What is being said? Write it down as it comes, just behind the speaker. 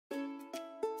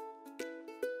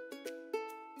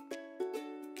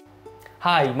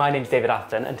Hi, my name's David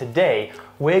Atherton, and today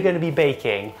we're going to be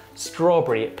baking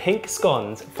strawberry pink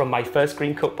scones from my first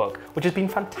green cookbook, which has been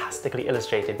fantastically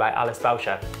illustrated by Alice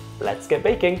Bowsher. Let's get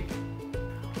baking.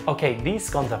 Okay, these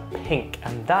scones are pink,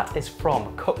 and that is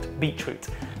from cooked beetroot.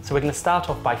 So we're going to start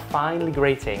off by finely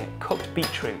grating cooked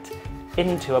beetroot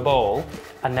into a bowl,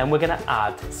 and then we're going to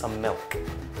add some milk.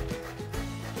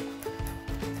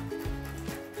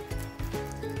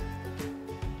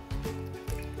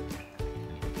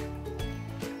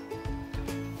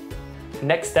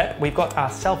 Next step, we've got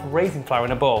our self-raising flour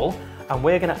in a bowl, and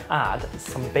we're going to add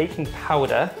some baking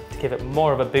powder to give it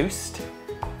more of a boost,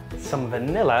 some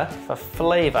vanilla for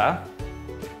flavour,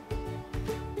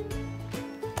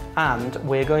 and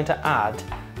we're going to add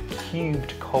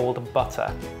cubed cold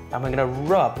butter. And we're going to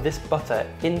rub this butter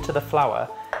into the flour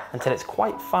until it's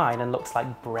quite fine and looks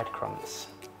like breadcrumbs.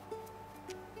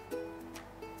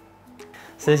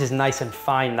 So this is nice and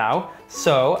fine now,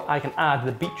 so I can add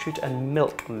the beetroot and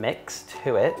milk mix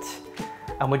to it,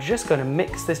 and we're just going to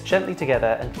mix this gently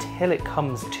together until it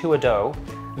comes to a dough,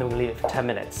 and then we'll leave it for 10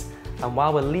 minutes. And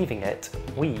while we're leaving it,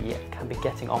 we can be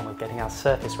getting on with getting our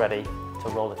surface ready to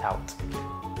roll it out.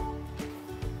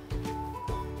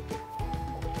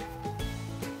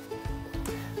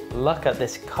 Look at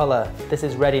this colour. This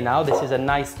is ready now. This is a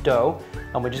nice dough,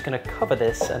 and we're just going to cover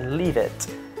this and leave it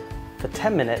for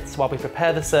 10 minutes while we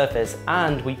prepare the surface,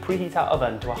 and we preheat our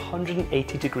oven to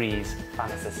 180 degrees fan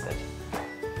assisted.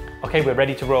 Okay, we're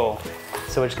ready to roll.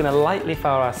 So we're just going to lightly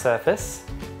flour our surface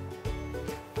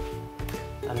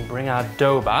and bring our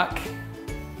dough back.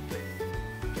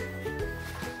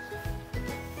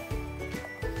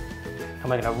 And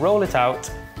we're going to roll it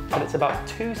out till it's about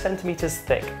 2 centimeters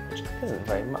thick, which isn't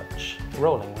very much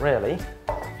rolling really.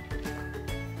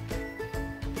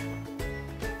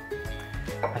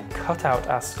 And cut out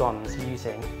our scones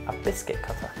using a biscuit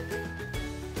cutter.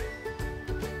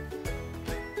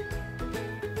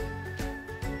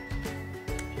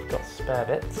 If you've got spare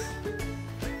bits, you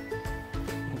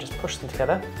can just push them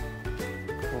together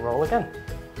and roll again.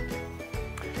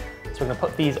 So we're going to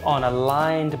put these on a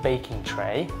lined baking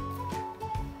tray.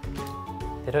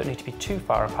 They don't need to be too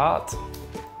far apart.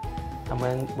 And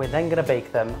we're then going to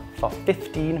bake them for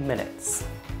 15 minutes.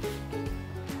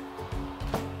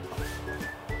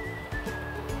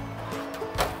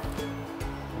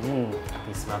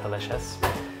 These smell delicious.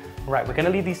 Right, we're going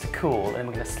to leave these to cool, and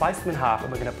we're going to slice them in half,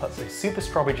 and we're going to put some super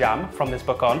strawberry jam from this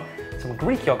book on, some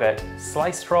Greek yogurt,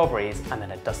 sliced strawberries, and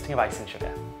then a dusting of icing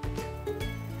sugar.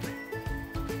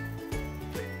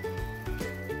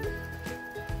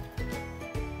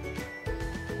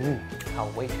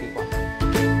 I'll wait to eat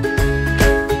one.